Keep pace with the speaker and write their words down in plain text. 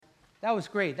That was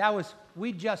great.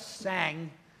 We just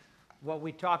sang what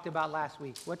we talked about last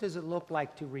week. What does it look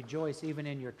like to rejoice even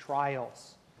in your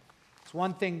trials? It's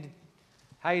one thing,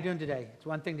 how are you doing today? It's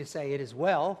one thing to say it is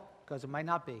well, because it might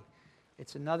not be.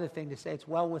 It's another thing to say it's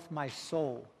well with my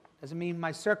soul. Doesn't mean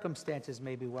my circumstances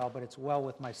may be well, but it's well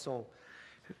with my soul.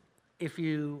 If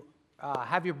you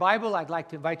have your Bible, I'd like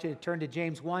to invite you to turn to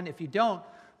James 1. If you don't,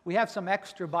 we have some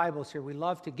extra Bibles here. We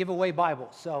love to give away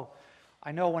Bibles. So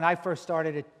I know when I first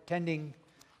started attending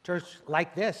church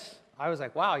like this, I was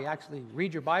like, wow, you actually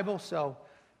read your Bible? So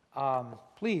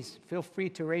please feel free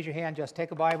to raise your hand, just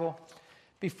take a Bible.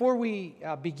 Before we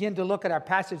begin to look at our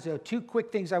passage, there are two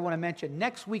quick things I want to mention.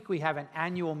 Next week we have an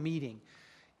annual meeting.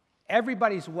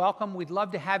 Everybody's welcome. We'd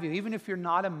love to have you. Even if you're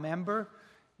not a member,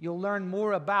 you'll learn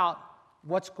more about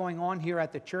what's going on here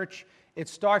at the church. It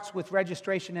starts with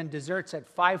registration and desserts at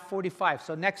 5:45.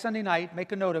 So next Sunday night,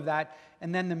 make a note of that.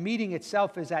 And then the meeting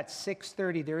itself is at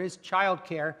 6:30. There is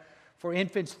childcare for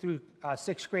infants through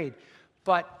 6th grade.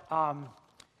 But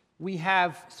we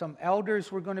have some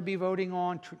elders we're going to be voting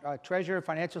on, treasurer,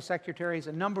 financial secretaries,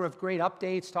 a number of great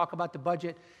updates, talk about the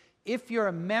budget. If you're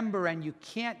a member and you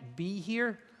can't be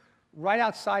here, right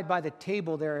outside by the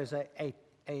table there is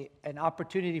an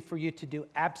opportunity for you to do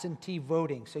absentee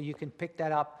voting. So you can pick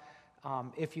that up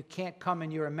if you can't come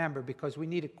and you're a member, because we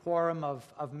need a quorum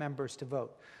of members to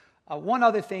vote. One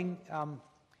other thing,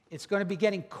 it's going to be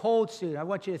getting cold soon. I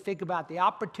want you to think about the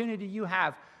opportunity you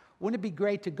have. Wouldn't it be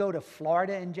great to go to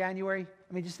Florida in January?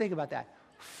 I mean, just think about that.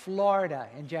 Florida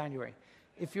in January.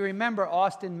 If you remember,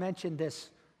 Austin mentioned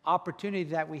this opportunity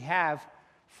that we have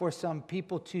for some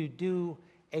people to do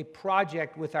a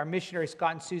project with our missionary,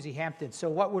 Scott and Susie Hampton. So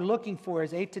what we're looking for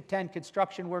is 8 to 10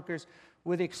 construction workers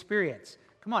with experience.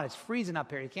 Come on, it's freezing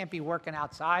up here. You can't be working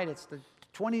outside. It's the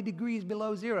 20 degrees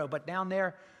below zero. But down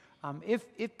there, if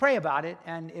pray about it,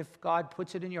 and if God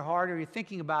puts it in your heart or you're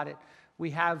thinking about it, we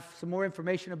have some more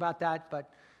information about that. But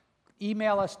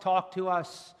email us, talk to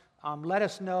us, let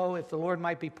us know if the Lord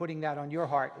might be putting that on your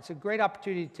heart. It's a great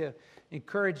opportunity to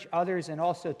encourage others and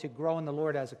also to grow in the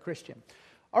Lord as a Christian.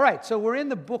 All right, so we're in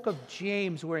the book of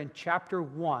James. We're in chapter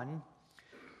 1.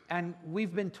 And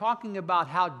we've been talking about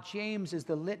how James is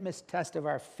the litmus test of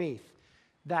our faith.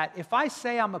 That if I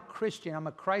say I'm a Christian, I'm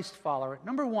a Christ follower,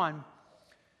 number one,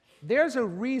 there's a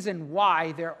reason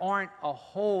why there aren't a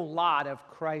whole lot of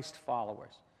Christ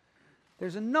followers.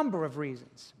 There's a number of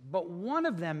reasons, but one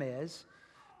of them is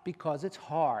because it's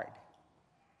hard.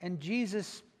 And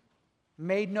Jesus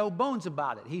made no bones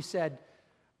about it. He said,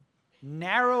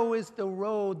 narrow is the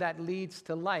road that leads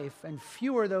to life, and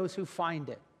few are those who find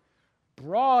it.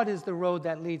 Broad is the road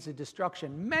that leads to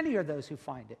destruction. Many are those who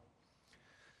find it.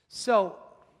 So,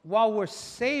 while we're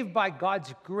saved by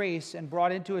God's grace and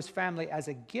brought into his family as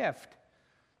a gift,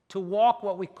 to walk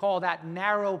what we call that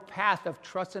narrow path of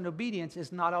trust and obedience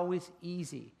is not always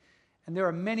easy. And there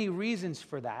are many reasons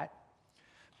for that.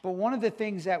 But one of the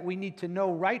things that we need to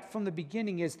know right from the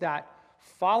beginning is that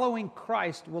following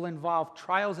Christ will involve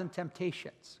trials and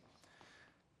temptations.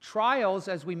 Trials,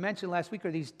 as we mentioned last week, are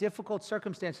these difficult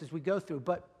circumstances we go through.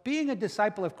 But being a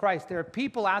disciple of Christ, there are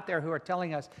people out there who are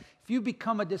telling us, if you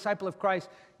become a disciple of Christ,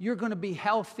 you're going to be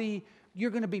healthy,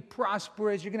 you're going to be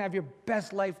prosperous, you're going to have your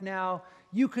best life now,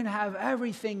 you can have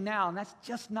everything now. And that's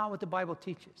just not what the Bible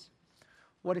teaches.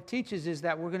 What it teaches is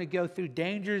that we're going to go through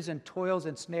dangers and toils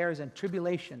and snares and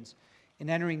tribulations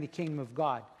in entering the kingdom of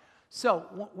God.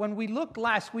 So when we looked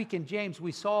last week in James,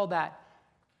 we saw that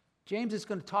James is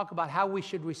going to talk about how we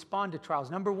should respond to trials.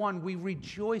 Number one, we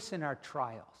rejoice in our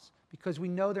trials because we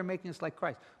know they're making us like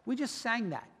Christ. We just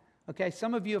sang that, okay?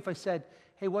 Some of you, if I said,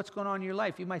 hey, what's going on in your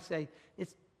life? You might say,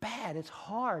 it's bad, it's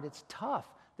hard, it's tough.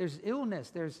 There's illness,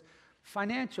 there's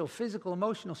financial, physical,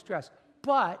 emotional stress.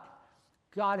 But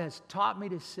God has taught me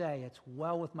to say, it's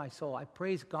well with my soul. I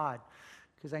praise God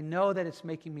because I know that it's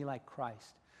making me like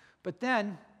Christ. But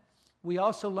then we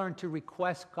also learn to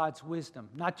request God's wisdom,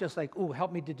 not just like, oh,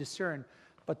 help me to discern,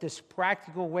 but this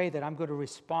practical way that I'm going to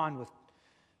respond with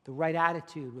the right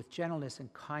attitude, with gentleness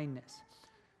and kindness.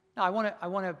 Now, I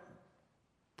want to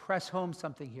press home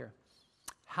something here.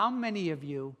 How many of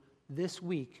you this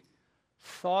week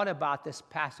thought about this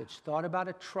passage, thought about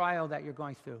a trial that you're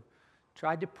going through,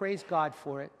 tried to praise God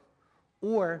for it,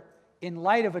 or in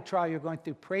light of a trial you're going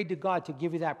through, prayed to God to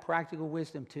give you that practical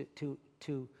wisdom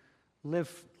to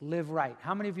live right?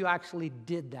 How many of you actually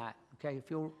did that? Okay,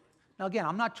 now again,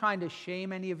 I'm not trying to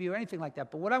shame any of you or anything like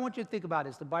that, but what I want you to think about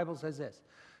is the Bible says this: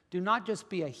 do not just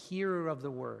be a hearer of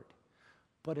the word,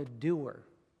 but a doer,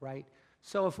 right?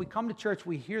 So if we come to church,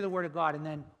 we hear the word of God, and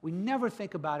then we never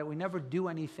think about it, we never do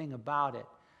anything about it,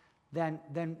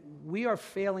 then we are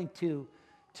failing to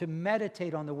to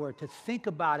meditate on the Word, to think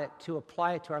about it, to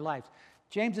apply it to our lives.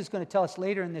 James is going to tell us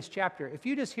later in this chapter, if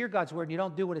you just hear God's Word and you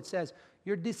don't do what it says,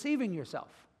 you're deceiving yourself,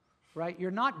 right?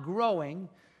 You're not growing.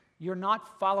 You're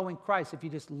not following Christ if you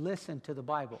just listen to the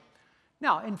Bible.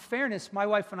 Now, in fairness, my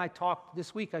wife and I talked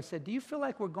this week. I said, do you feel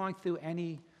like we're going through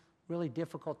any really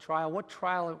difficult trial? What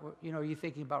trial are you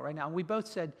thinking about right now? And we both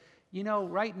said,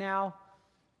 right now,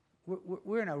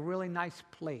 we're in a really nice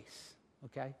place,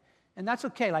 okay? And that's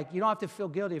okay. Like, you don't have to feel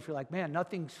guilty if you're like, man,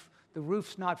 the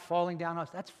roof's not falling down on us.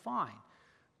 That's fine.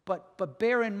 But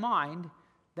bear in mind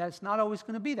that it's not always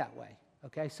going to be that way,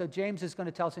 okay? So James is going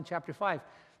to tell us in chapter 5,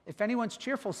 if anyone's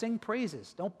cheerful, sing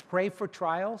praises. Don't pray for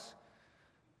trials.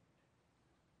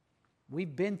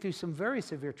 We've been through some very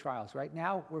severe trials. Right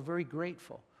now, we're very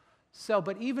grateful.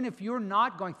 But even if you're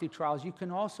not going through trials, you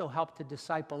can also help to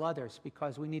disciple others,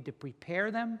 because we need to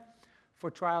prepare them for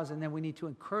trials, and then we need to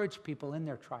encourage people in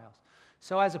their trials.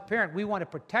 So as a parent, we want to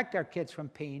protect our kids from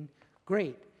pain.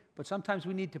 Great. But sometimes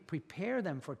we need to prepare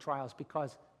them for trials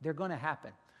because they're going to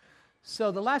happen.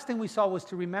 So the last thing we saw was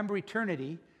to remember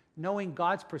eternity, knowing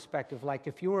God's perspective. Like,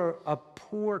 if you're a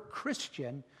poor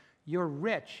Christian, you're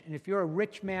rich. And if you're a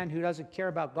rich man who doesn't care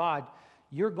about God,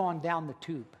 you're gone down the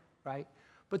tube, right?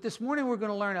 But this morning we're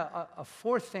going to learn a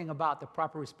fourth thing about the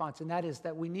proper response, and that is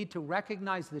that we need to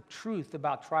recognize the truth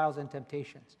about trials and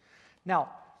temptations. Now,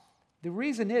 the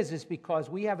reason is because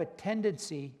we have a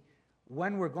tendency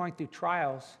when we're going through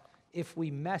trials, if we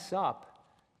mess up,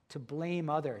 to blame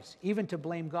others, even to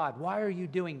blame God. Why are you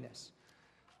doing this?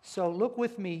 So look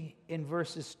with me in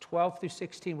verses 12 through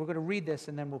 16. We're going to read this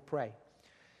and then we'll pray.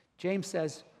 James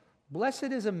says, "Blessed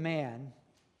is a man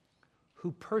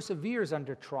who perseveres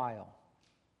under trial.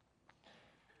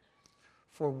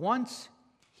 For once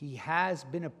he has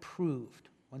been approved,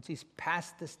 once he's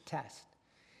passed this test,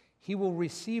 he will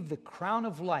receive the crown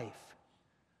of life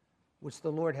which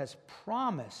the Lord has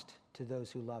promised to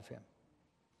those who love him."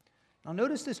 Now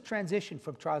notice this transition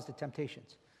from trials to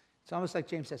temptations. It's almost like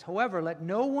James says, "However, let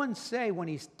no one say when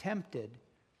he's tempted,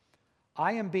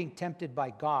 'I am being tempted by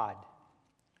God.'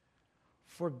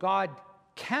 For God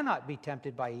cannot be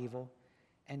tempted by evil,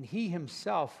 and he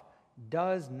himself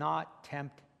does not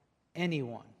tempt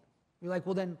anyone." You're like,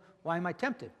 well, then why am I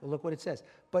tempted? Well, look what it says.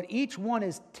 "But each one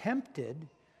is tempted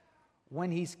when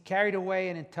he's carried away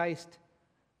and enticed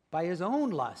by his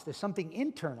own lust." There's something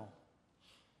internal.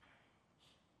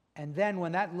 And then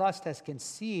when that lust has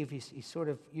conceived, he's sort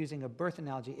of using a birth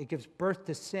analogy, it gives birth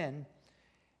to sin.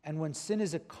 And when sin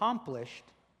is accomplished,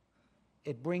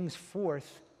 it brings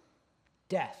forth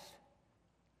death.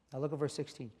 Now look at verse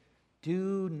 16.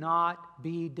 "Do not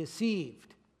be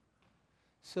deceived."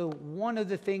 So one of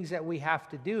the things that we have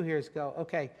to do here is go,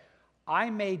 okay, I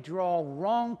may draw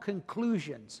wrong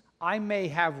conclusions. I may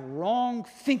have wrong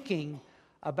thinking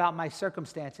about my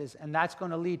circumstances, and that's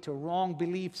going to lead to wrong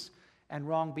beliefs and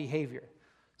wrong behavior.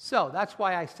 So that's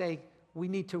why I say we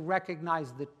need to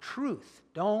recognize the truth.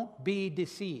 Don't be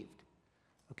deceived.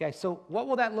 Okay, so what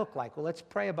will that look like? Well, let's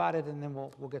pray about it, and then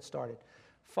we'll get started.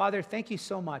 Father, thank you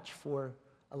so much for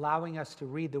allowing us to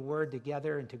read the Word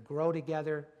together and to grow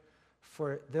together.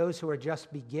 For those who are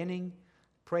just beginning,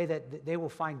 pray that they will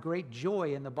find great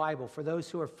joy in the Bible. For those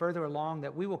who are further along,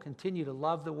 that we will continue to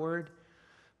love the Word,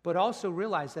 but also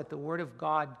realize that the Word of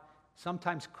God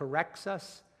sometimes corrects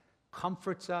us,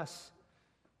 comforts us,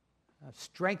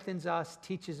 strengthens us,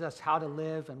 teaches us how to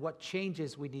live and what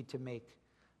changes we need to make.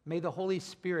 May the Holy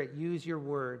Spirit use your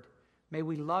Word. May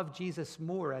we love Jesus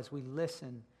more as we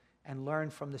listen and learn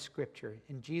from the Scripture.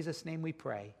 In Jesus' name we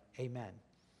pray, amen.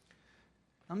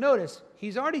 Now notice,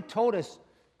 he's already told us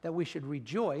that we should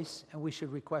rejoice and we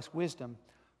should request wisdom.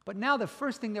 But now the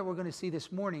first thing that we're going to see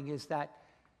this morning is that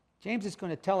James is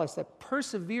going to tell us that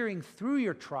persevering through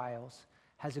your trials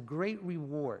has a great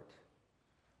reward.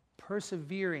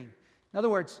 Persevering. In other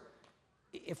words,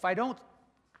 if I don't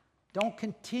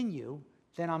continue,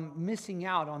 then I'm missing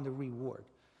out on the reward.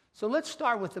 So let's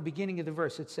start with the beginning of the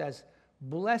verse. It says,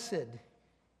 "Blessed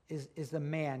is the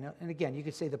man," and again, you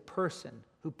could say the person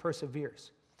who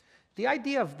perseveres. The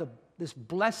idea of this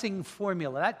blessing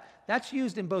formula, that's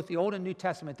used in both the Old and New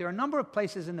Testament. There are a number of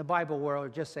places in the Bible where it'll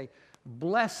just say,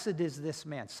 "Blessed is this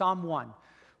man." Psalm 1,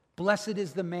 "Blessed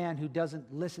is the man who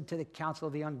doesn't listen to the counsel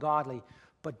of the ungodly,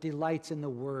 but delights in the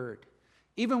word."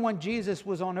 Even when Jesus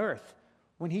was on earth,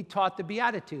 when he taught the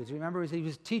Beatitudes, remember, as he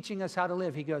was teaching us how to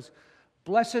live, he goes,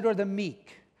 "Blessed are the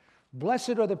meek,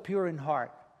 blessed are the pure in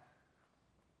heart."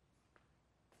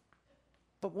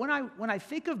 But when I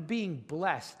think of being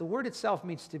blessed, the word itself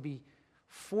means to be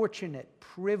fortunate,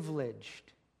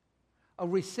 privileged, a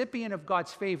recipient of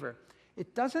God's favor.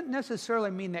 It doesn't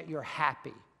necessarily mean that you're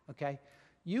happy, okay?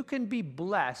 You can be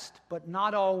blessed, but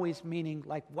not always meaning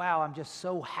like, wow, I'm just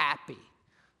so happy,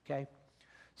 okay?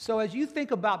 So as you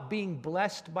think about being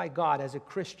blessed by God as a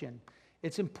Christian,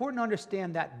 it's important to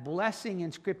understand that blessing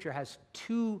in Scripture has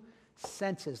two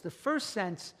senses. The first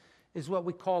sense is what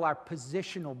we call our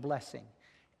positional blessing.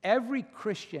 Every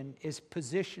Christian is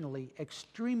positionally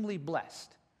extremely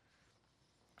blessed.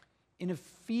 In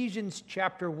Ephesians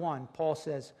chapter 1, Paul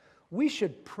says, we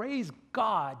should praise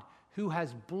God who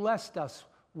has blessed us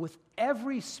with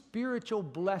every spiritual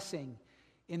blessing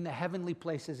in the heavenly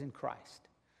places in Christ.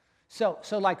 So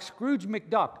like Scrooge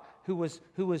McDuck, who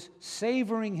was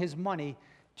savoring his money,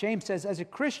 James says, as a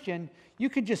Christian, you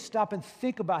can just stop and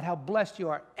think about how blessed you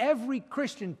are. Every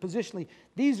Christian, positionally,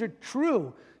 these are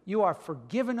true. You are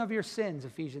forgiven of your sins,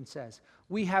 Ephesians says.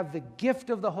 We have the gift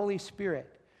of the Holy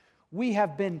Spirit. We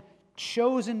have been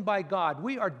chosen by God.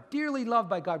 We are dearly loved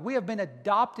by God. We have been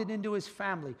adopted into His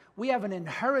family. We have an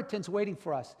inheritance waiting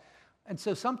for us. And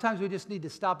so sometimes we just need to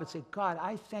stop and say, God,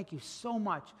 I thank you so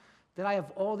much that I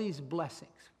have all these blessings.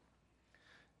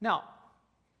 Now,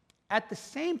 at the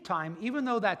same time, even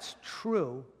though that's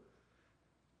true,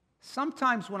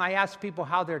 sometimes when I ask people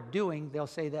how they're doing, they'll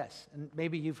say this, and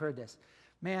maybe you've heard this,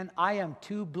 man, I am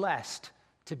too blessed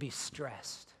to be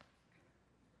stressed.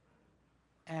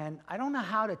 And I don't know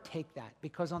how to take that,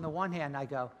 because on the one hand, I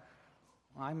go,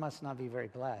 well, I must not be very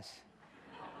blessed,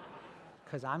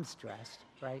 because I'm stressed,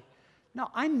 right? No,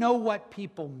 I know what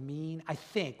people mean, I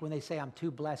think, when they say I'm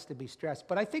too blessed to be stressed.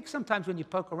 But I think sometimes when you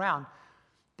poke around,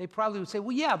 they probably would say,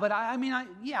 well, yeah, but I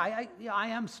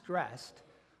am stressed.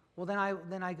 Well, then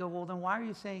I go, well, then why are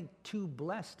you saying too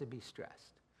blessed to be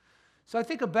stressed? So I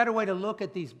think a better way to look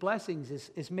at these blessings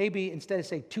is maybe instead of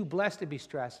saying too blessed to be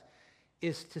stressed,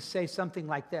 is to say something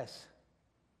like this.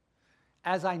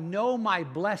 As I know my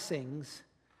blessings,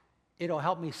 it'll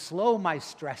help me slow my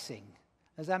stressing.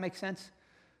 Does that make sense?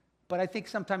 But I think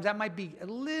sometimes that might be a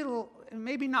little,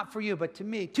 maybe not for you, but to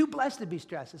me, too blessed to be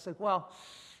stressed. It's like, well,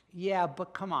 yeah,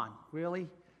 but come on, really?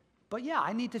 But yeah,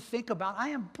 I need to think about, I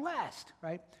am blessed,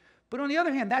 right? But on the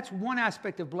other hand, that's one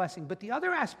aspect of blessing. But the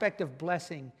other aspect of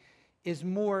blessing is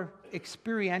more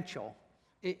experiential.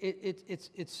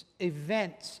 It's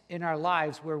events in our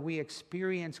lives where we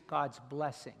experience God's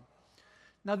blessing.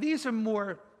 Now, these are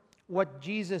more what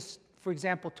Jesus, for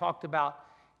example, talked about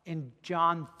in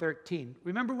John 13.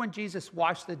 Remember when Jesus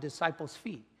washed the disciples'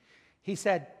 feet? He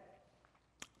said,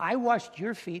 I washed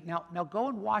your feet, now go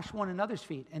and wash one another's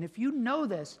feet. And if you know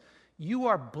this, you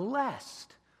are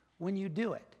blessed when you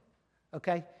do it,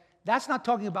 okay? That's not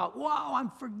talking about, wow,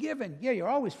 I'm forgiven. Yeah, you're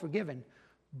always forgiven.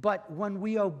 But when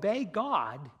we obey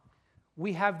God,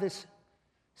 we have this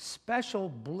special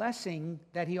blessing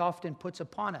that He often puts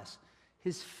upon us,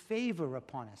 His favor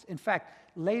upon us. In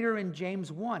fact, later in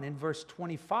James 1, in verse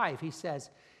 25, he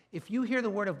says, if you hear the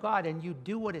word of God and you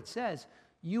do what it says,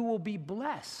 you will be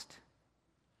blessed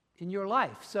in your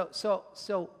life. So,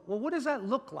 well, what does that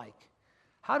look like?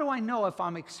 How do I know if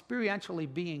I'm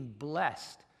experientially being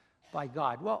blessed by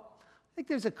God? Well, I think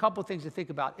there's a couple things to think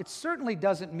about. It certainly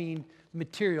doesn't mean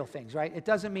material things, right? It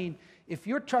doesn't mean if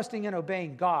you're trusting and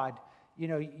obeying God,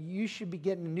 you should be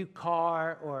getting a new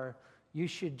car or you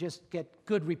should just get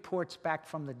good reports back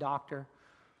from the doctor.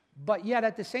 But yet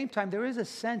at the same time, there is a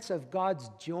sense of God's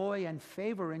joy and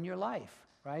favor in your life,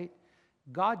 right?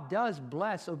 God does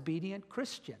bless obedient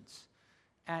Christians.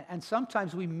 And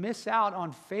sometimes we miss out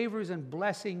on favors and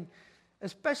blessing,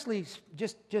 especially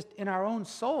just in our own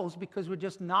souls, because we're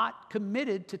just not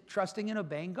committed to trusting and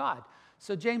obeying God.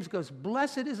 So James goes,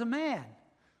 blessed is a man,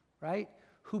 right,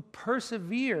 who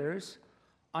perseveres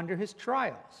under his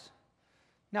trials.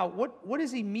 Now, what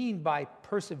does he mean by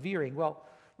persevering? Well,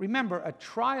 remember, a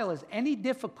trial is any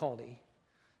difficulty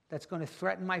that's going to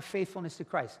threaten my faithfulness to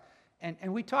Christ.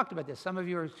 And we talked about this. Some of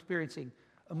you are experiencing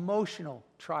emotional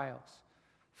trials,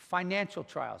 financial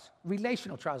trials,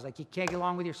 relational trials, like you can't get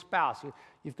along with your spouse,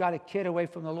 you've got a kid away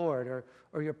from the Lord,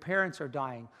 or your parents are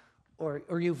dying,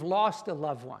 or you've lost a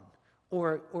loved one,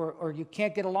 or you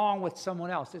can't get along with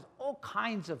someone else. There's all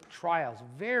kinds of trials,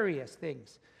 various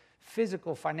things,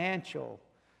 physical, financial.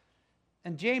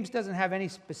 And James doesn't have any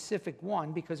specific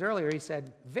one, because earlier he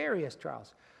said various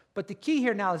trials. But the key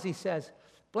here now is he says,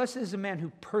 blessed is the man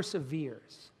who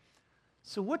perseveres.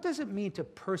 So what does it mean to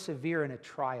persevere in a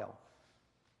trial?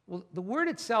 Well, the word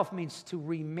itself means to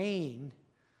remain,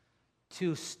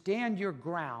 to stand your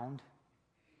ground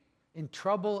in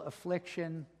trouble,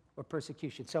 affliction, or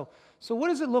persecution. So what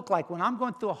does it look like when I'm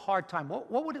going through a hard time?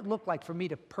 What would it look like for me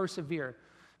to persevere?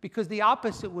 Because the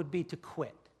opposite would be to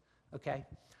quit, okay?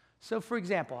 So for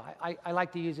example, I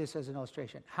like to use this as an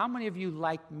illustration. How many of you,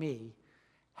 like me,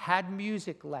 had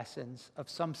music lessons of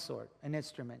some sort, an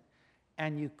instrument,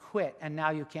 and you quit, and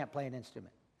now you can't play an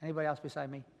instrument? Anybody else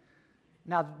beside me?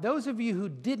 Now, those of you who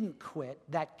didn't quit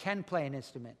that can play an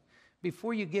instrument,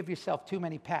 before you give yourself too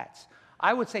many pats,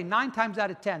 I would say 9 times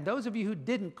out of 10, those of you who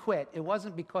didn't quit, it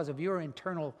wasn't because of your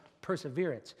internal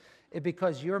perseverance. It's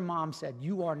because your mom said,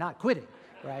 you are not quitting,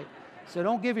 right? So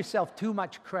don't give yourself too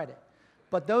much credit.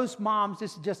 But those moms,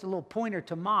 this is just a little pointer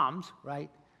to moms, right?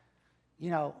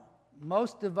 You know,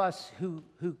 most of us who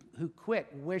quit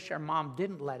wish our mom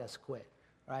didn't let us quit,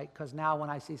 right? Because now when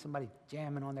I see somebody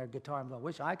jamming on their guitar, I'm going,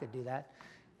 wish I could do that.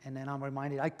 And then I'm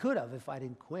reminded I could have if I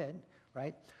didn't quit,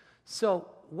 right? So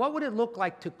what would it look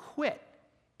like to quit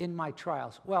in my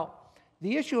trials? Well,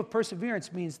 the issue of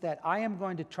perseverance means that I am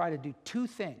going to try to do 2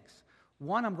 things.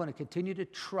 One, I'm going to continue to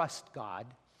trust God.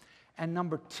 And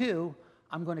number 2,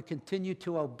 I'm going to continue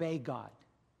to obey God.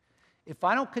 If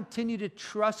I don't continue to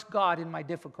trust God in my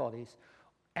difficulties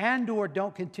and or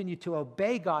don't continue to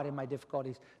obey God in my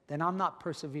difficulties, then I'm not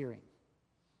persevering.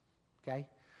 Okay?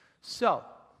 So,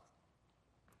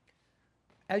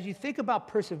 as you think about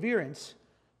perseverance,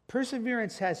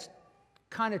 perseverance has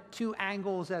kind of 2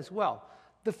 angles as well.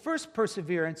 The first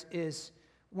perseverance is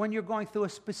when you're going through a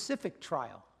specific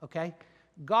trial, okay?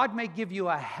 God may give you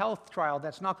a health trial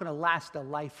that's not going to last a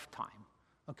lifetime,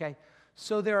 okay?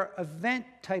 So there are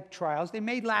event-type trials. They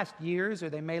may last years or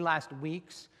they may last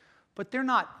weeks, but they're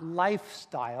not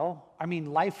lifetime.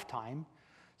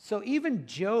 So even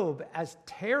Job, as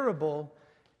terrible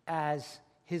as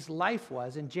his life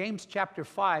was, in James chapter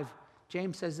 5,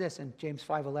 James says this in James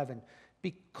 5:11,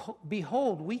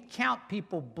 behold, we count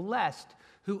people blessed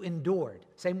who endured.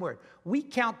 Same word. We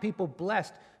count people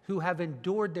blessed who have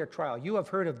endured their trial. You have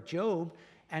heard of Job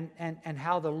and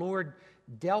how the Lord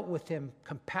dealt with him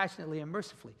compassionately and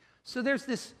mercifully. So there's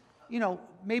this, you know,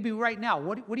 maybe right now,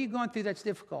 what are you going through that's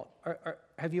difficult? Or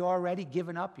have you already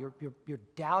given up? You're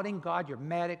doubting God, you're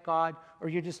mad at God, or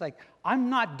you're just like,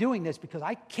 I'm not doing this because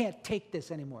I can't take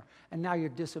this anymore. And now you're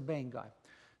disobeying God.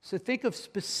 So think of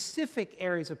specific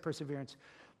areas of perseverance.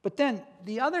 But then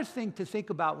the other thing to think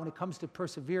about when it comes to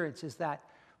perseverance is that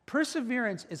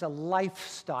perseverance is a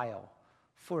lifestyle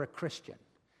for a Christian.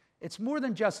 It's more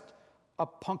than just a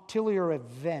punctiliar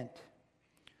event.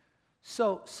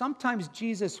 So sometimes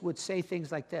Jesus would say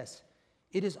things like this: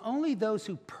 it is only those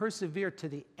who persevere to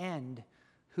the end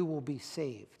who will be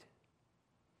saved.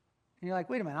 And you're like,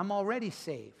 wait a minute, I'm already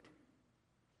saved.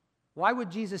 Why would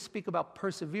Jesus speak about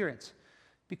perseverance?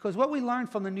 Because what we learn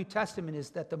from the New Testament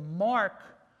is that the mark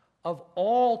of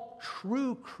all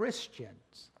true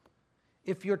Christians,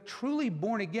 if you're truly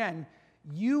born again,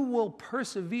 you will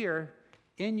persevere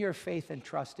in your faith and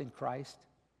trust in Christ.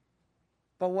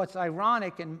 But what's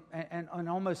ironic and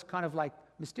almost kind of like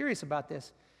mysterious about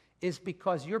this is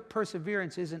because your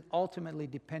perseverance isn't ultimately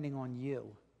depending on you.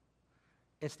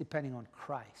 It's depending on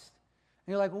Christ.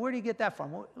 And you're like, well, where do you get that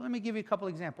from? Well, let me give you a couple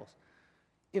examples.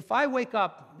 If I wake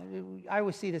up, I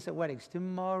always see this at weddings.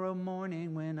 Tomorrow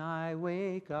morning when I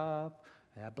wake up,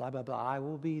 blah, blah, blah, I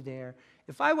will be there.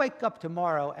 If I wake up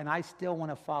tomorrow and I still want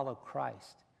to follow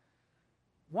Christ,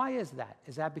 why is that?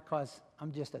 Is that because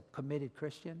I'm just a committed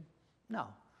Christian? No.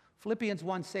 Philippians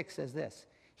 1:6 says this: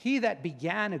 he that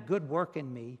began a good work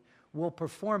in me will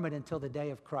perform it until the day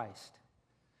of Christ.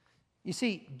 You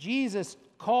see, Jesus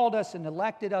called us and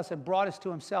elected us and brought us to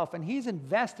himself, and he's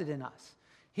invested in us.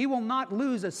 He will not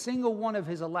lose a single one of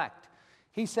his elect.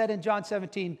 He said in John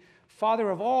 17, Father,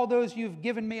 of all those you've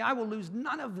given me, I will lose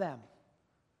none of them.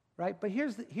 Right? But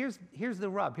here's the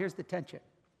rub. Here's the tension.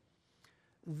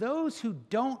 Those who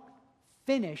don't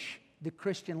finish the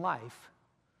Christian life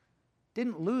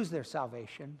didn't lose their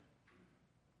salvation.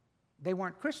 They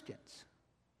weren't Christians.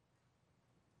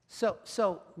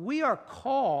 So we are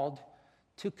called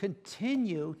to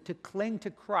continue to cling to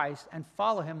Christ and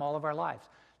follow him all of our lives.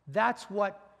 That's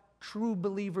what true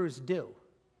believers do.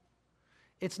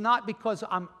 It's not because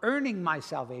I'm earning my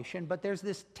salvation, but there's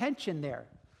this tension there.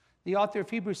 The author of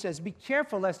Hebrews says, be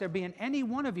careful lest there be in any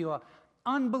one of you an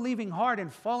unbelieving heart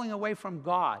and falling away from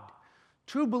God.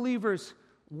 True believers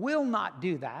will not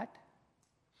do that,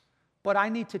 but I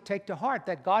need to take to heart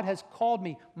that God has called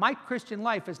me. My Christian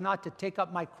life is not to take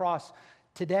up my cross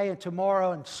today and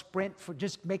tomorrow and sprint for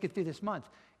just make it through this month.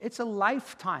 It's a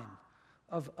lifetime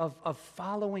of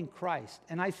following Christ.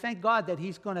 And I thank God that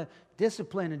he's going to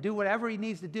discipline and do whatever he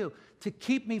needs to do to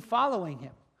keep me following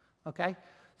him, okay?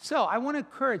 So I want to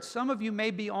encourage, some of you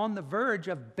may be on the verge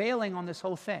of bailing on this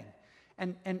whole thing.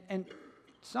 And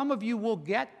some of you will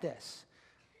get this.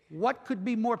 What could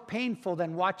be more painful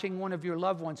than watching one of your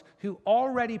loved ones who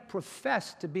already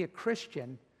profess to be a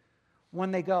Christian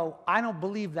when they go, I don't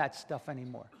believe that stuff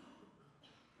anymore?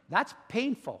 That's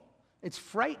painful. It's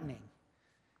frightening.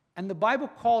 And the Bible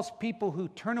calls people who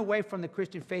turn away from the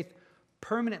Christian faith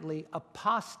permanently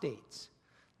apostates.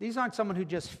 These aren't someone who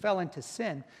just fell into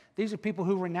sin. These are people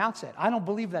who renounce it. I don't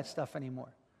believe that stuff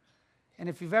anymore. And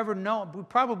if you've ever known, we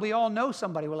probably all know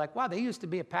somebody, we're like, wow, they used to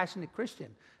be a passionate Christian.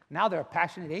 Now they're a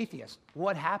passionate atheist.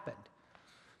 What happened?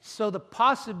 So the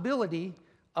possibility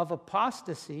of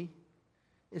apostasy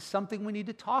is something we need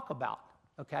to talk about,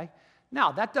 okay?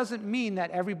 Now, that doesn't mean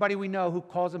that everybody we know who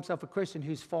calls himself a Christian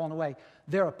who's fallen away,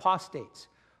 they're apostates.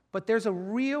 But there's a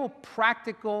real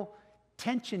practical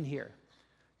tension here.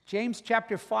 James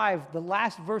chapter 5, the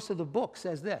last verse of the book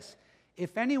says this: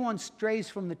 if anyone strays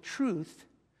from the truth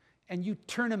and you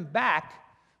turn him back,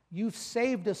 you've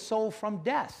saved a soul from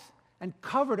death and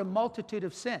covered a multitude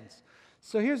of sins.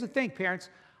 So here's the thing, parents.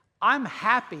 I'm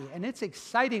happy, and it's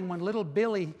exciting when little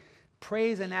Billy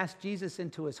prays and asks Jesus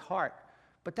into his heart.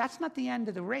 But that's not the end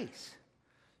of the race.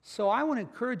 So I want to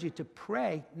encourage you to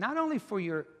pray, not only for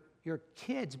your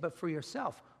kids, but for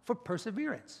yourself, for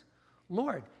perseverance.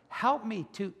 Lord, help me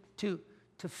to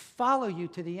follow you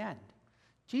to the end.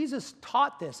 Jesus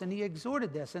taught this, and he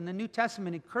exhorted this, and the New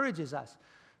Testament encourages us.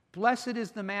 Blessed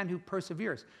is the man who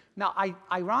perseveres. Now,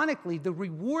 ironically, the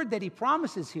reward that he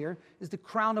promises here is the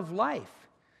crown of life.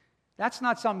 That's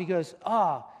not something he goes,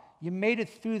 you made it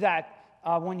through that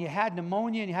when you had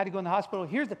pneumonia and you had to go in the hospital.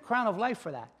 Here's the crown of life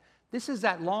for that. This is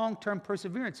that long-term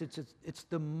perseverance. It's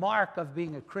the mark of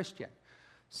being a Christian.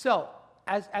 So,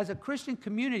 as a Christian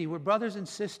community, we're brothers and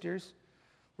sisters,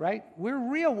 right?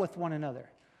 We're real with one another.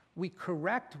 We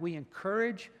correct, we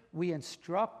encourage, we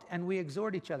instruct, and we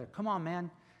exhort each other. Come on,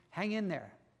 man, hang in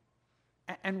there.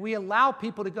 And we allow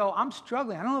people to go, I'm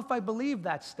struggling. I don't know if I believe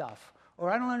that stuff, or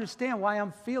I don't understand why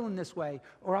I'm feeling this way,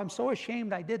 or I'm so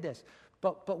ashamed I did this.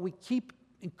 But we keep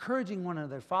encouraging one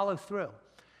another, follow through.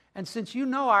 And since you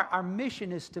know our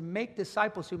mission is to make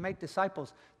disciples who make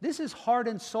disciples, this is heart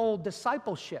and soul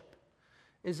discipleship,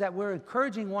 is that we're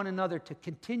encouraging one another to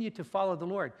continue to follow the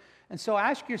Lord. And so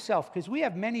ask yourself, because we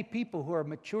have many people who are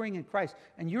maturing in Christ,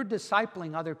 and you're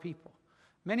discipling other people.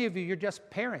 Many of you, you're just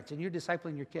parents, and you're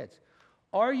discipling your kids.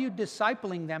 Are you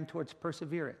discipling them towards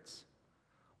perseverance?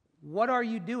 What are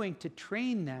you doing to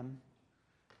train them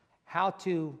how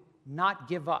to not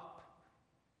give up,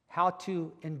 how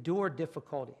to endure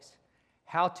difficulties,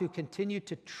 how to continue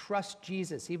to trust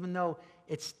Jesus, even though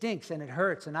it stinks and it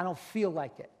hurts and I don't feel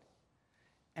like it?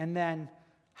 And then,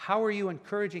 how are you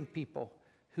encouraging people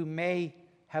who may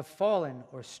have fallen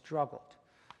or struggled?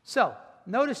 So,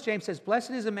 notice James says,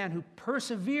 blessed is a man who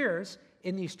perseveres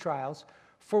in these trials,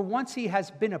 for once he has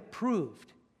been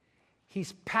approved,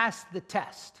 he's passed the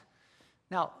test.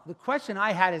 Now, the question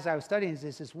I had as I was studying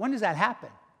this is, when does that happen,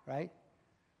 right?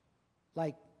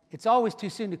 Like, it's always too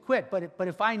soon to quit, but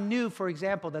if I knew, for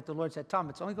example, that the Lord said, Tom,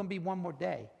 it's only going to be one more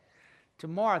day.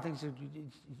 Tomorrow, things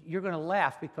you're going to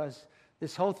laugh because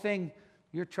this whole thing,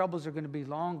 your troubles are going to be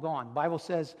long gone. The Bible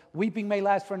says, weeping may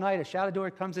last for a night, a shout of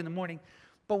joy comes in the morning.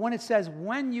 But when it says,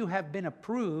 when you have been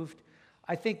approved,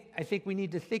 I think we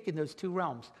need to think in those two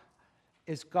realms.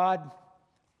 Is God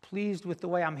pleased with the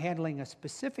way I'm handling a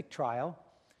specific trial?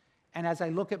 And as I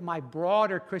look at my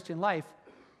broader Christian life,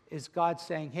 is God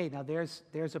saying, hey, now there's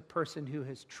a person who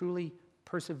is truly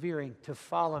persevering to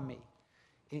follow me.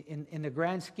 In the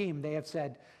grand scheme, they have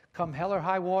said, come hell or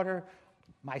high water,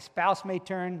 my spouse may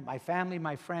turn, my family,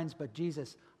 my friends, but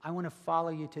Jesus, I want to follow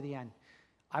you to the end.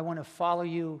 I want to follow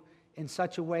you in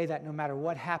such a way that no matter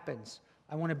what happens,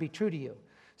 I want to be true to you.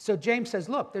 So James says,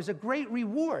 look, there's a great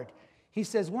reward. He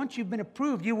says, once you've been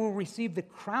approved, you will receive the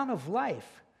crown of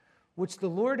life, which the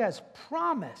Lord has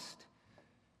promised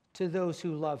to those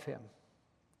who love him.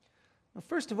 Now,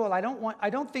 first of all, I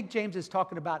don't think James is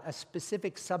talking about a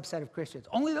specific subset of Christians.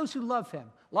 Only those who love him.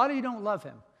 A lot of you don't love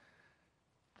him.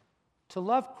 To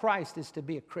love Christ is to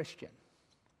be a Christian.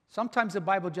 Sometimes the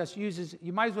Bible just uses,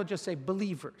 you might as well just say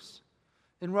believers.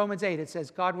 In Romans 8, it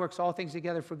says, God works all things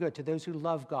together for good to those who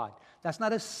love God. That's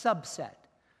not a subset,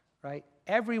 right?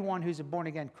 Everyone who's a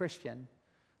born-again Christian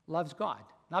loves God.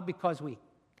 Not because we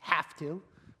have to,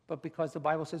 but because the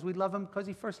Bible says we love him because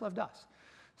he first loved us.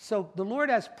 So the Lord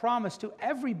has promised to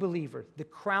every believer the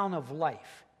crown of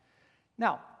life.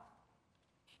 Now,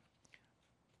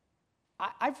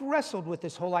 I've wrestled with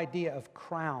this whole idea of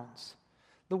crowns.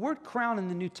 The word crown in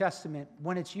the New Testament,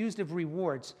 when it's used of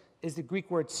rewards, is the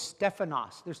Greek word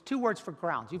stephanos. There's two words for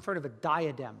crowns. You've heard of a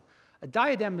diadem. A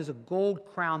diadem is a gold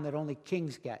crown that only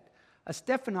kings get. A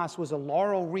stephanos was a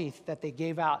laurel wreath that they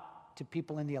gave out to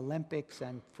people in the Olympics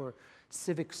and for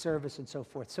civic service and so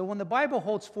forth. So when the Bible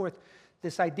holds forth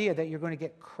this idea that you're going to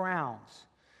get crowns,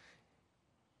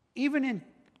 even in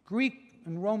Greek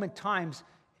and Roman times,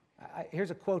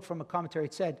 Here's a quote from a commentary.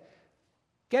 It said,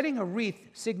 getting a wreath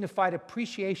signified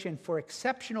appreciation for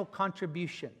exceptional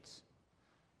contributions.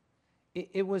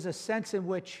 It was a sense in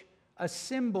which a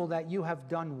symbol that you have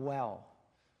done well.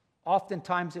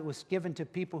 Oftentimes it was given to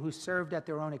people who served at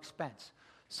their own expense.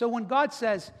 So when God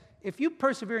says, if you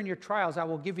persevere in your trials, I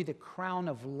will give you the crown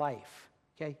of life,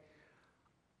 okay?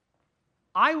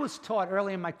 I was taught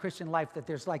early in my Christian life that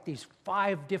there's like these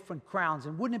 5 different crowns,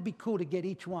 and wouldn't it be cool to get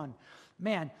each one?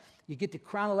 Man, you get the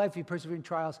crown of life if you persevere in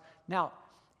trials. Now,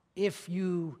 if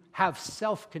you have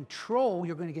self-control,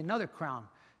 you're going to get another crown.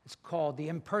 It's called the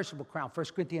imperishable crown. 1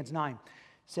 Corinthians 9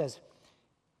 says,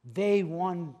 they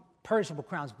won perishable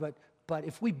crowns, but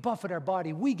if we buffet our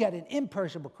body, we get an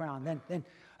imperishable crown. Then,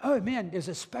 oh man, there's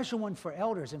a special one for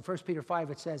elders. In 1 Peter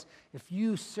 5, it says, if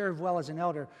you serve well as an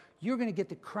elder, you're going to get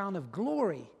the crown of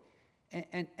glory.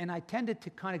 And I tended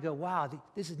to kind of go, wow,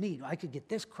 this is neat. I could get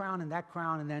this crown and that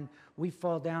crown, and then we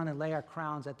fall down and lay our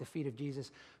crowns at the feet of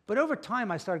Jesus. But over time,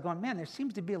 I started going, man, there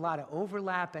seems to be a lot of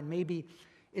overlap, and maybe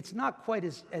it's not quite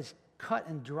as cut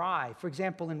and dry. For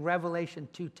example, in Revelation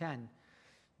 2:10,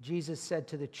 Jesus said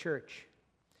to the church,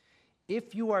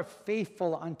 if you are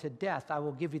faithful unto death, I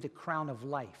will give you the crown of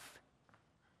life.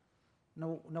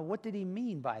 Now, what did he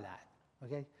mean by that?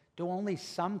 Okay, do only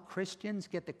some Christians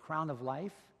get the crown of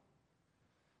life?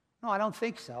 No, I don't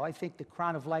think so. I think the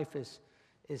crown of life is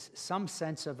some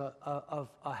sense of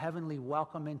a heavenly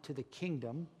welcome into the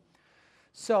kingdom.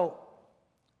 So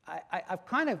I've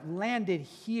kind of landed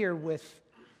here with,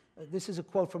 this is a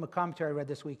quote from a commentary I read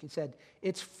this week. It said,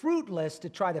 it's fruitless to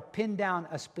try to pin down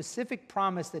a specific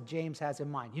promise that James has in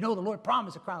mind. You know, the Lord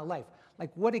promised a crown of life. Like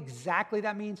what exactly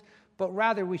that means? But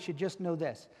rather we should just know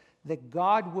this, that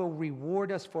God will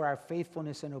reward us for our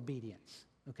faithfulness and obedience.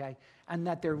 Okay? And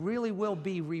that there really will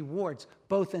be rewards,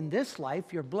 both in this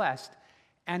life, you're blessed,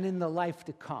 and in the life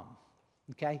to come.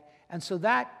 Okay? And so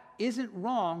that isn't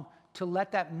wrong to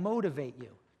let that motivate you,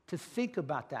 to think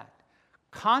about that.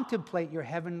 Contemplate your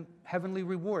heavenly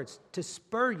rewards, to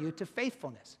spur you to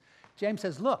faithfulness. James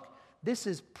says, look, this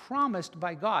is promised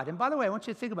by God. And by the way, I want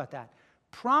you to think about that.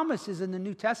 Promises in the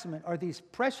New Testament are these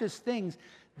precious things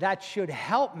that should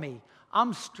help me.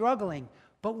 I'm struggling,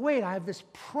 but wait, I have this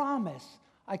promise.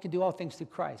 I can do all things through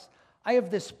Christ. I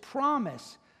have this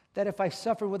promise that if I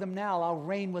suffer with him now, I'll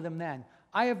reign with him then.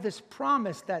 I have this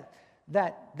promise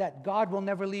that God will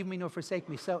never leave me nor forsake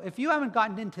me. So if you haven't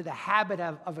gotten into the habit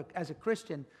as a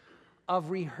Christian of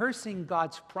rehearsing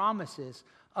God's promises,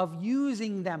 of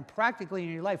using them practically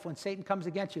in your life when Satan comes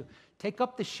against you, take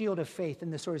up the shield of faith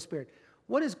and the sword of Spirit.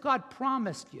 What has God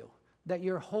promised you that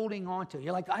you're holding on to?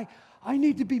 You're like, I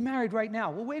need to be married right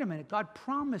now. Well, wait a minute. God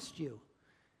promised you.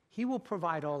 He will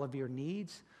provide all of your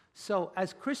needs. So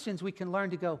as Christians, we can learn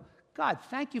to go, God,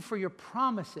 thank you for your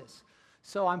promises.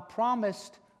 So I'm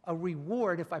promised a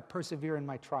reward if I persevere in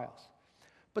my trials.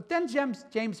 But then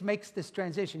James makes this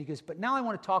transition. He goes, but now I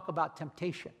want to talk about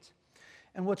temptations.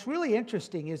 And what's really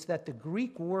interesting is that the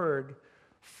Greek word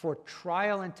for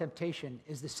trial and temptation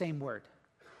is the same word.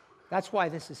 That's why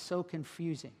this is so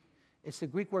confusing. It's the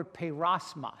Greek word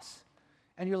peirasmos.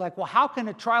 And you're like, well, how can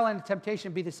a trial and a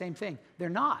temptation be the same thing? They're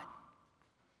not.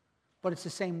 But it's the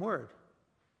same word.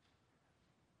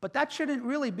 But that shouldn't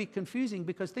really be confusing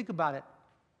because think about it.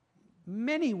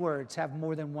 Many words have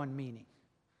more than one meaning.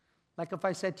 Like if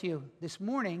I said to you, this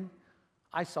morning,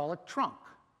 I saw a trunk.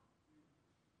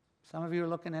 Some of you are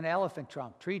looking at an elephant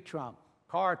trunk, tree trunk,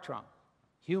 car trunk,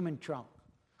 human trunk,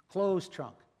 clothes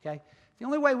trunk, okay? The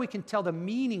only way we can tell the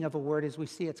meaning of a word is we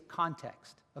see its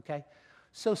context, okay?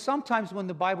 So sometimes when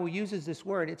the Bible uses this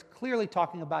word, it's clearly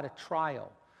talking about a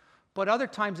trial. But other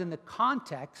times in the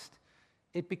context,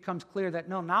 it becomes clear that,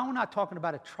 no, now we're not talking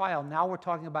about a trial, now we're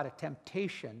talking about a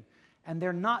temptation, and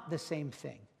they're not the same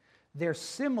thing. They're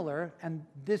similar, and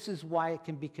this is why it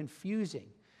can be confusing.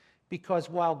 Because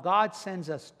while God sends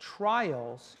us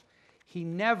trials, he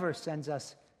never sends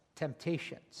us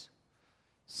temptations.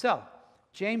 So,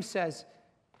 James says,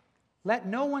 let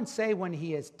no one say when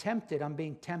he is tempted, I'm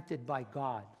being tempted by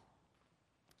God.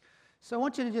 So I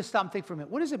want you to just stop and think for a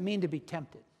minute. What does it mean to be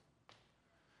tempted?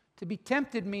 To be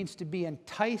tempted means to be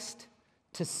enticed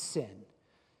to sin.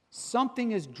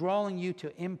 Something is drawing you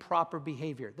to improper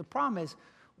behavior. The problem is,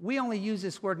 we only use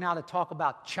this word now to talk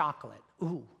about chocolate.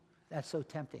 Ooh, that's so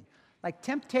tempting. Like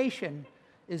temptation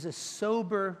is a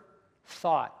sober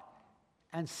thought,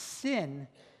 and sin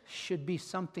should be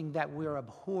something that we're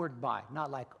abhorred by.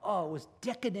 Not like, oh, it was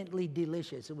decadently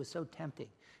delicious. It was so tempting.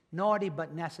 Naughty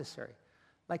but necessary.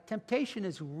 Like temptation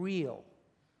is real.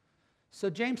 So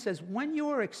James says, when you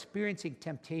are experiencing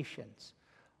temptations,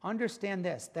 understand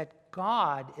this, that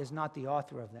God is not the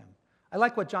author of them. I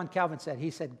like what John Calvin said.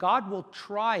 He said, God will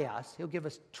try us, he'll give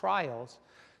us trials,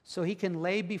 so he can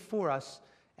lay before us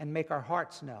and make our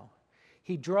hearts know.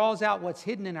 He draws out what's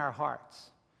hidden in our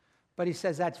hearts. But he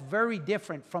says that's very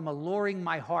different from alluring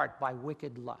my heart by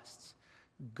wicked lusts.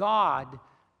 God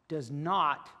does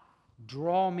not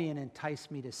draw me and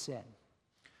entice me to sin.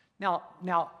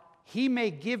 Now, he may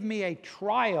give me a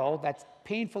trial that's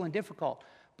painful and difficult,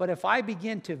 but if I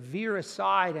begin to veer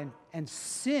aside and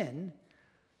sin,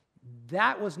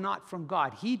 that was not from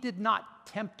God. He did not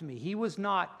tempt me. He was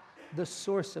not the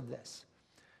source of this.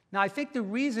 Now, I think the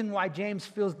reason why James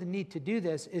feels the need to do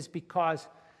this is because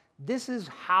this is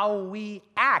how we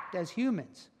act as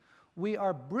humans. We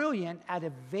are brilliant at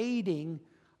evading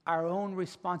our own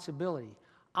responsibility.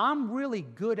 I'm really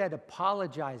good at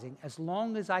apologizing as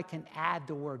long as I can add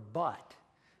the word but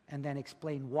and then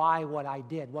explain why what I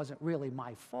did wasn't really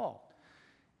my fault.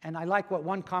 And I like what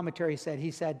one commentary said.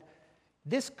 He said,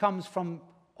 this comes from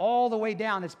all the way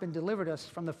down. It's been delivered to us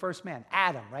from the first man,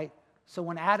 Adam, right? So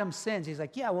when Adam sins, he's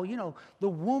like, yeah, well, the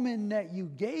woman that you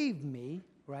gave me,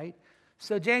 right?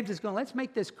 So James is going, let's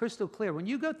make this crystal clear. When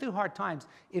you go through hard times,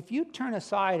 if you turn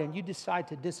aside and you decide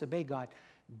to disobey God,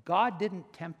 God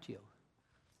didn't tempt you.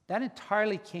 That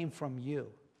entirely came from you.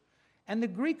 And the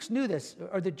Greeks knew this,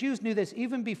 or the Jews knew this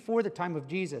even before the time of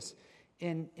Jesus.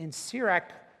 In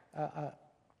Sirach,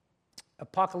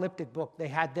 apocalyptic book, they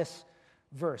had this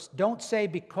verse. Don't say,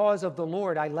 because of the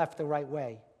Lord I left the right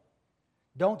way.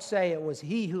 Don't say it was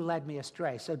he who led me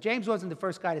astray. So James wasn't the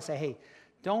first guy to say, hey,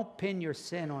 don't pin your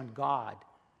sin on God,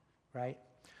 right?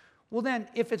 Well then,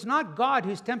 if it's not God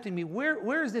who's tempting me,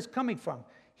 where is this coming from?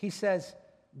 He says,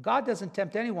 God doesn't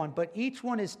tempt anyone, but each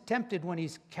one is tempted when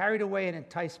he's carried away and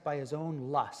enticed by his own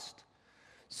lust.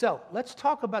 So let's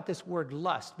talk about this word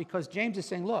lust, because James is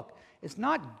saying, look, it's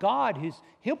not God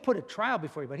he'll put a trial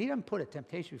before you, but he doesn't put a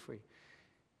temptation before you.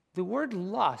 The word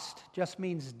lust just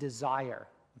means desire,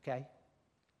 okay?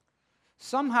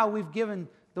 Somehow we've given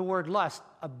the word lust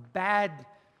a bad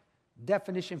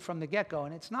definition from the get-go,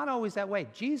 and it's not always that way.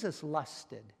 Jesus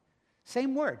lusted.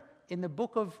 Same word. In the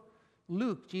book of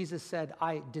Luke, Jesus said,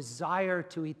 I desire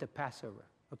to eat the Passover,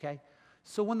 okay?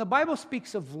 So when the Bible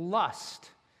speaks of lust,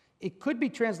 it could be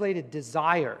translated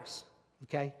desires,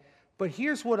 okay? But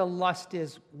here's what a lust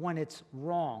is when it's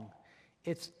wrong.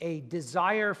 It's a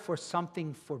desire for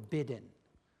something forbidden,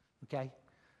 okay?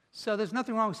 So there's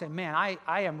nothing wrong with saying, man,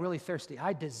 I am really thirsty.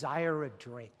 I desire a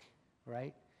drink,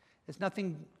 right? There's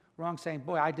nothing wrong saying,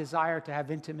 boy, I desire to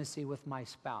have intimacy with my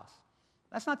spouse.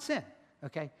 That's not sin,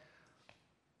 okay?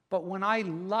 But when I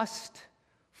lust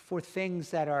for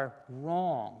things that are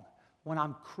wrong, when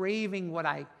I'm craving what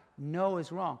I know is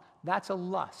wrong, that's a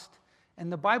lust. And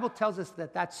the Bible tells us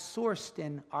that that's sourced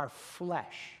in our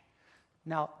flesh.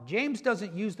 Now, James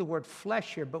doesn't use the word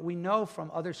flesh here, but we know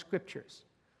from other scriptures.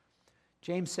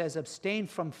 James says,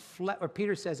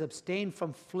 Peter says, abstain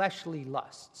from fleshly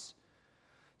lusts.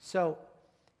 So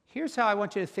here's how I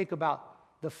want you to think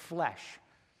about the flesh.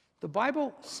 The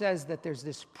Bible says that there's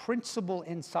this principle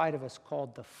inside of us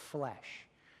called the flesh.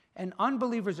 And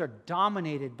unbelievers are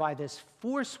dominated by this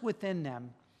force within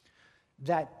them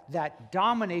that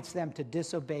dominates them to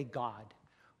disobey God.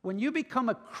 When you become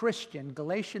a Christian,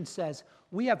 Galatians says,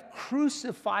 we have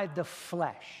crucified the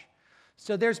flesh.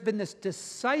 So there's been this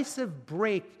decisive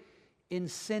break in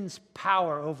sin's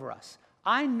power over us.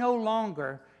 I no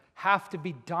longer have to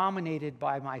be dominated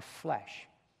by my flesh.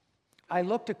 I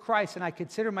look to Christ and I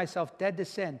consider myself dead to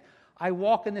sin. I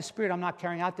walk in the Spirit. I'm not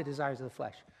carrying out the desires of the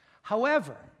flesh.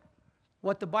 However,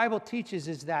 what the Bible teaches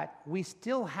is that we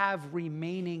still have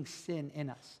remaining sin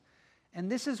in us.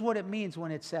 And this is what it means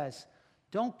when it says,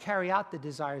 don't carry out the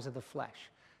desires of the flesh.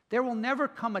 There will never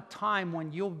come a time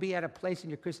when you'll be at a place in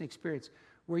your Christian experience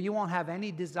where you won't have any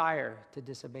desire to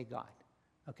disobey God,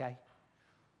 okay?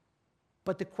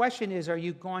 But the question is, are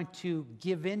you going to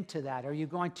give in to that? Are you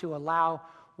going to allow,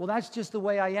 well, that's just the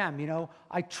way I am,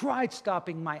 I tried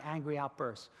stopping my angry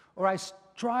outbursts, or I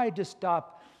tried to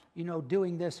stop,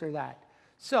 doing this or that.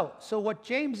 So what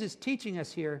James is teaching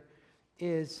us here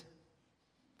is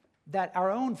that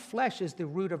our own flesh is the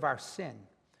root of our sin.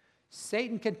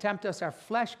 Satan can tempt us, our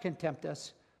flesh can tempt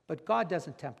us, but God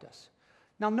doesn't tempt us.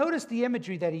 Now notice the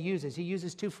imagery that he uses. He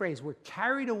uses two phrases. We're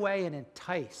carried away and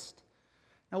enticed.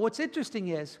 Now what's interesting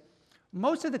is,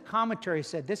 most of the commentary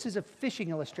said this is a fishing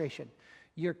illustration.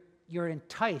 You're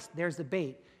enticed, there's the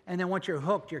bait, and then once you're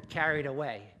hooked, you're carried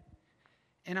away.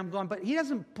 And I'm going, but he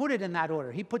doesn't put it in that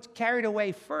order. He puts carried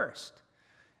away first.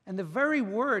 And the very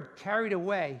word carried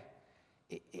away,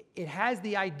 it has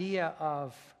the idea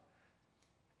of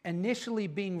initially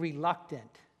being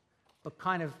reluctant, but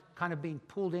kind of being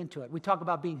pulled into it. We talk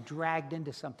about being dragged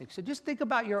into something. So just think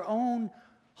about your own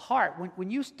heart.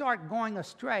 When you start going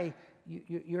astray,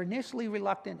 you're initially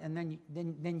reluctant, and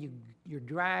then you're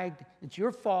dragged. It's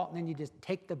your fault, and then you just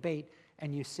take the bait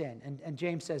and you sin. And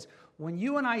James says, when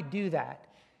you and I do that,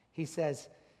 he says,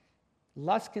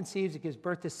 lust conceives, it gives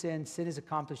birth to sin. Sin is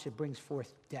accomplished, it brings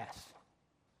forth death.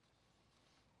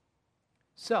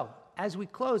 So, as we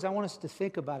close, I want us to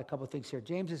think about a couple of things here.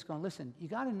 James is going, listen, you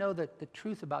got to know that the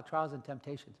truth about trials and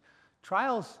temptations.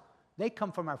 Trials, they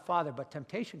come from our Father, but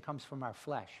temptation comes from our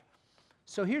flesh.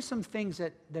 So here's some things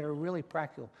that are really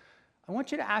practical. I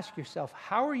want you to ask yourself,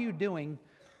 how are you doing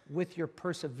with your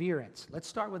perseverance? Let's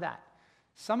start with that.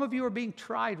 Some of you are being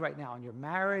tried right now in your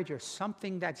marriage or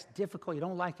something that's difficult, you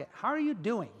don't like it. How are you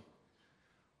doing?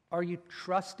 Are you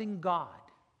trusting God?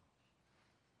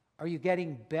 Are you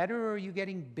getting better or are you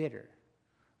getting bitter?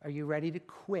 Are you ready to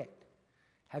quit?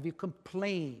 Have you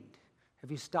complained? Have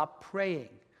you stopped praying?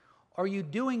 Are you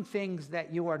doing things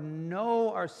that you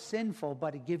know are sinful,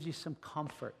 but it gives you some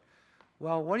comfort?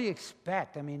 Well, what do you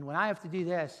expect? I mean, when I have to do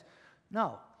this,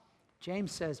 no.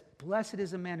 James says, blessed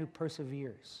is the man who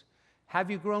perseveres. Have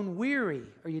you grown weary?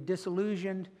 Are you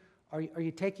disillusioned? Are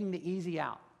you taking the easy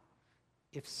out?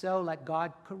 If so, let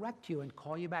God correct you and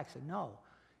call you back. Say, no,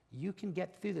 you can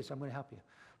get through this. I'm going to help you.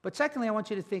 But secondly, I want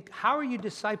you to think, how are you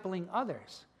discipling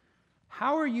others?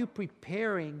 How are you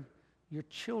preparing your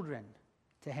children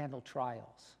to handle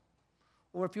trials?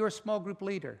 Or if you're a small group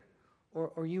leader,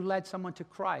 or you led someone to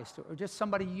Christ, or just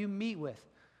somebody you meet with,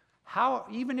 how,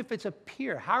 even if it's a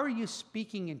peer, how are you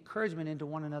speaking encouragement into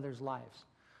one another's lives?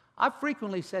 I've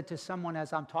frequently said to someone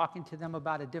as I'm talking to them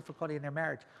about a difficulty in their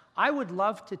marriage, I would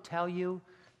love to tell you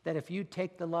that if you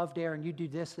take the love dare and you do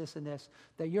this, this, and this,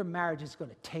 that your marriage is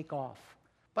going to take off.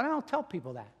 But I don't tell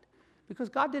people that because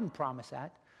God didn't promise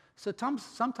that. So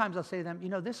sometimes I'll say to them,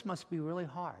 this must be really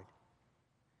hard.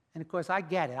 And of course, I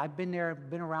get it. I've been there,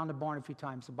 been around the barn a few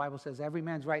times. The Bible says every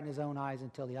man's right in his own eyes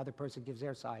until the other person gives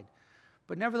their side.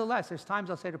 But nevertheless, there's times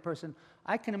I'll say to a person,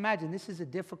 I can imagine this is a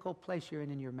difficult place you're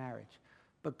in your marriage.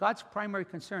 But God's primary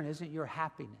concern isn't your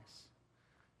happiness.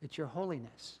 It's your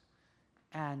holiness.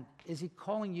 And is he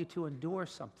calling you to endure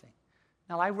something?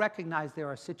 Now, I recognize there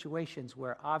are situations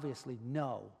where obviously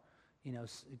no,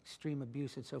 extreme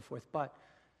abuse and so forth. But,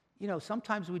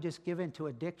 sometimes we just give in to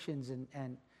addictions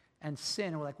and sin.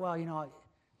 And we're like, well,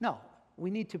 no,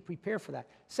 we need to prepare for that.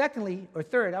 Secondly, or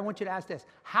third, I want you to ask this.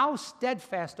 How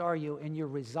steadfast are you in your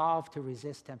resolve to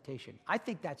resist temptation? I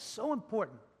think that's so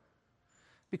important.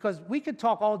 Because we could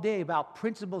talk all day about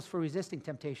principles for resisting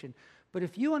temptation, but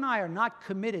if you and I are not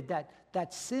committed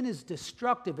that sin is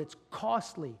destructive, it's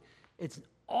costly, it's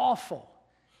awful,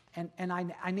 and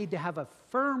I need to have a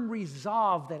firm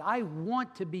resolve that I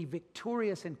want to be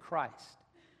victorious in Christ.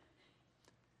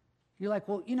 You're like,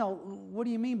 well, what do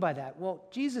you mean by that? Well,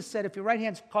 Jesus said if your right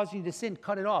hand's causing you to sin,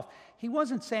 cut it off. He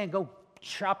wasn't saying go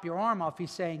chop your arm off.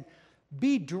 He's saying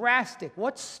be drastic.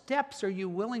 What steps are you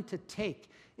willing to take?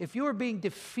 If you are being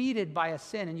defeated by a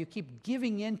sin and you keep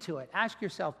giving into it, ask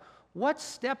yourself, what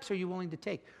steps are you willing to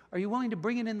take? Are you willing to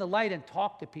bring it in the light and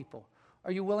talk to people?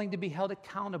 Are you willing to be held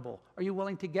accountable? Are you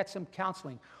willing to get some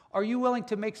counseling? Are you willing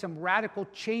to make some radical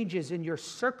changes in your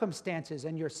circumstances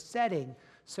and your setting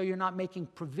so you're not making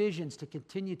provisions to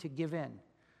continue to give in?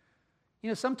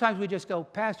 Sometimes we just go,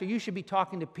 Pastor, you should be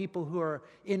talking to people who are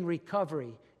in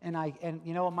recovery. And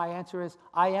you know what my answer is?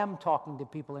 I am talking to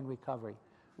people in recovery.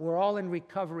 We're all in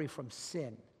recovery from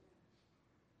sin.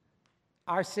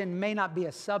 Our sin may not be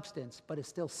a substance, but it's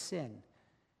still sin.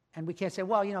 And we can't say,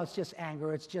 well, it's just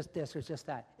anger, it's just this, or it's just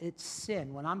that. It's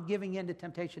sin. When I'm giving in to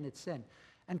temptation, it's sin.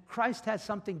 And Christ has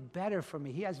something better for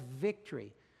me. He has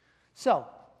victory. So,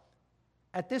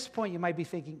 at this point, you might be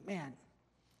thinking, man,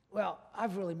 well,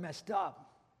 I've really messed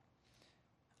up.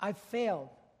 I've failed.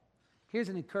 Here's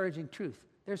an encouraging truth.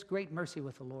 There's great mercy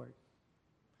with the Lord.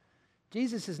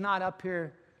 Jesus is not up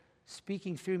here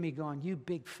speaking through me going, you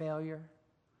big failure.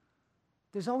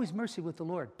 There's always mercy with the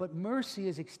Lord, but mercy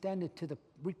is extended to the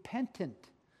repentant.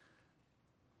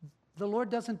 The Lord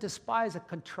doesn't despise a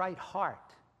contrite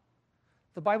heart.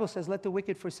 The Bible says, let the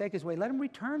wicked forsake his way. Let him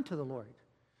return to the Lord,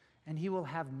 and he will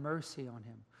have mercy on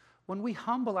him. When we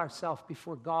humble ourselves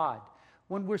before God,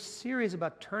 when we're serious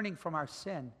about turning from our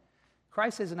sin,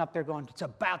 Christ isn't up there going, it's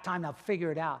about time now,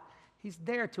 figure it out. He's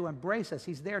there to embrace us.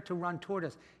 He's there to run toward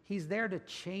us. He's there to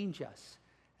change us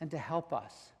and to help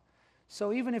us.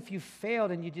 So even if you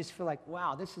failed and you just feel like,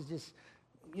 wow, this is just,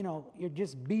 you're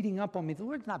just beating up on me. The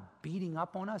Lord's not beating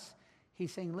up on us.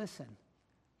 He's saying, listen,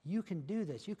 you can do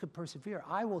this. You can persevere.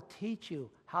 I will teach you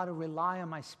how to rely on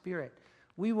my Spirit.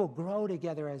 We will grow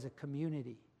together as a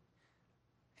community.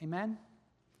 Amen?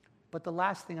 But the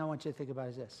last thing I want you to think about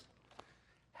is this.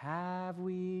 Have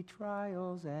we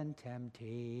trials and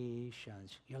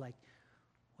temptations? You're like,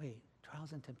 wait,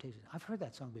 trials and temptations. I've heard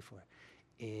that song before.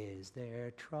 Is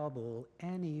there trouble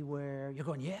anywhere? You're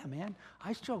going, yeah, man,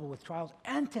 I struggle with trials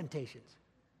and temptations.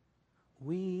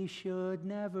 We should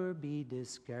never be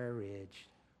discouraged.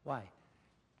 Why?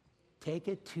 Take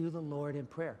it to the Lord in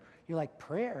prayer. You're like,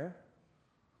 prayer?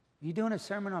 You doing a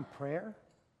sermon on prayer?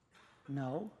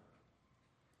 No.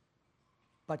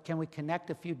 But can we connect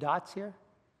a few dots here?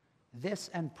 This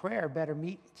and prayer better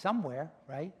meet somewhere,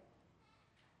 right?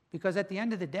 Because at the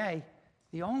end of the day,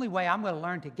 the only way I'm going to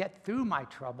learn to get through my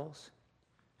troubles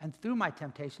and through my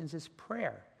temptations is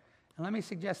prayer. And let me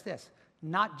suggest this,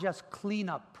 not just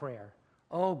cleanup prayer.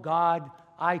 Oh, God,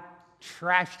 I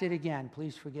trashed it again.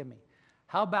 Please forgive me.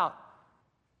 How about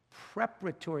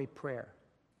preparatory prayer?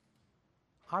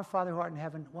 Our Father who art in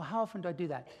heaven, well, how often do I do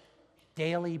that?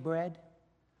 Daily bread.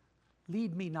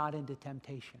 Lead me not into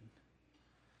temptation.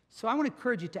 So I want to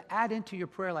encourage you to add into your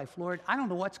prayer life, Lord, I don't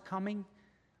know what's coming,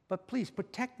 but please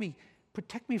protect me.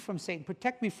 Protect me from Satan.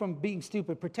 Protect me from being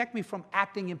stupid. Protect me from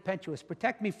acting impetuous.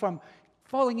 Protect me from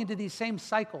falling into these same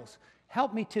cycles.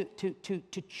 Help me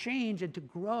to change and to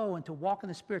grow and to walk in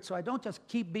the Spirit so I don't just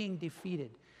keep being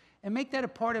defeated. And make that a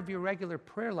part of your regular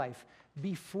prayer life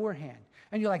beforehand.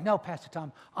 And you're like, no, Pastor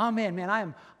Tom, I'm in,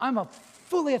 man. I'm a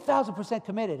fully 1,000%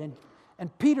 committed.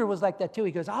 And Peter was like that too.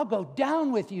 He goes, I'll go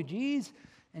down with you, Jesus.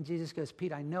 And Jesus goes,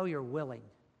 Pete, I know you're willing,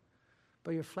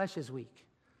 but your flesh is weak.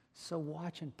 So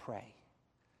watch and pray.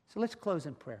 So let's close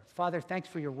in prayer. Father, thanks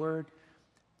for your word.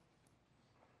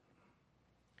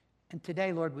 And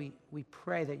today, Lord, we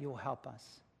pray that you will help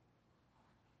us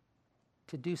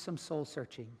to do some soul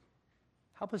searching.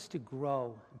 Help us to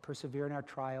grow and persevere in our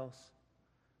trials.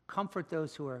 Comfort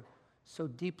those who are so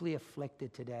deeply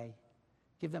afflicted today.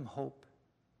 Give them hope.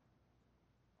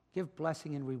 Give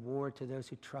blessing and reward to those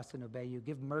who trust and obey you.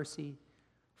 Give mercy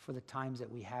for the times that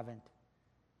we haven't.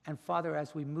 And Father,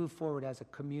 as we move forward as a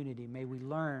community, may we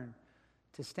learn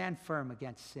to stand firm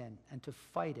against sin and to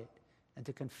fight it and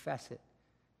to confess it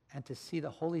and to see the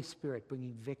Holy Spirit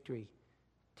bringing victory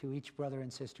to each brother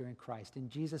and sister in Christ. In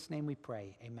Jesus' name we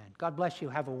pray, amen. God bless you.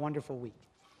 Have a wonderful week.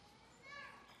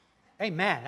 Amen.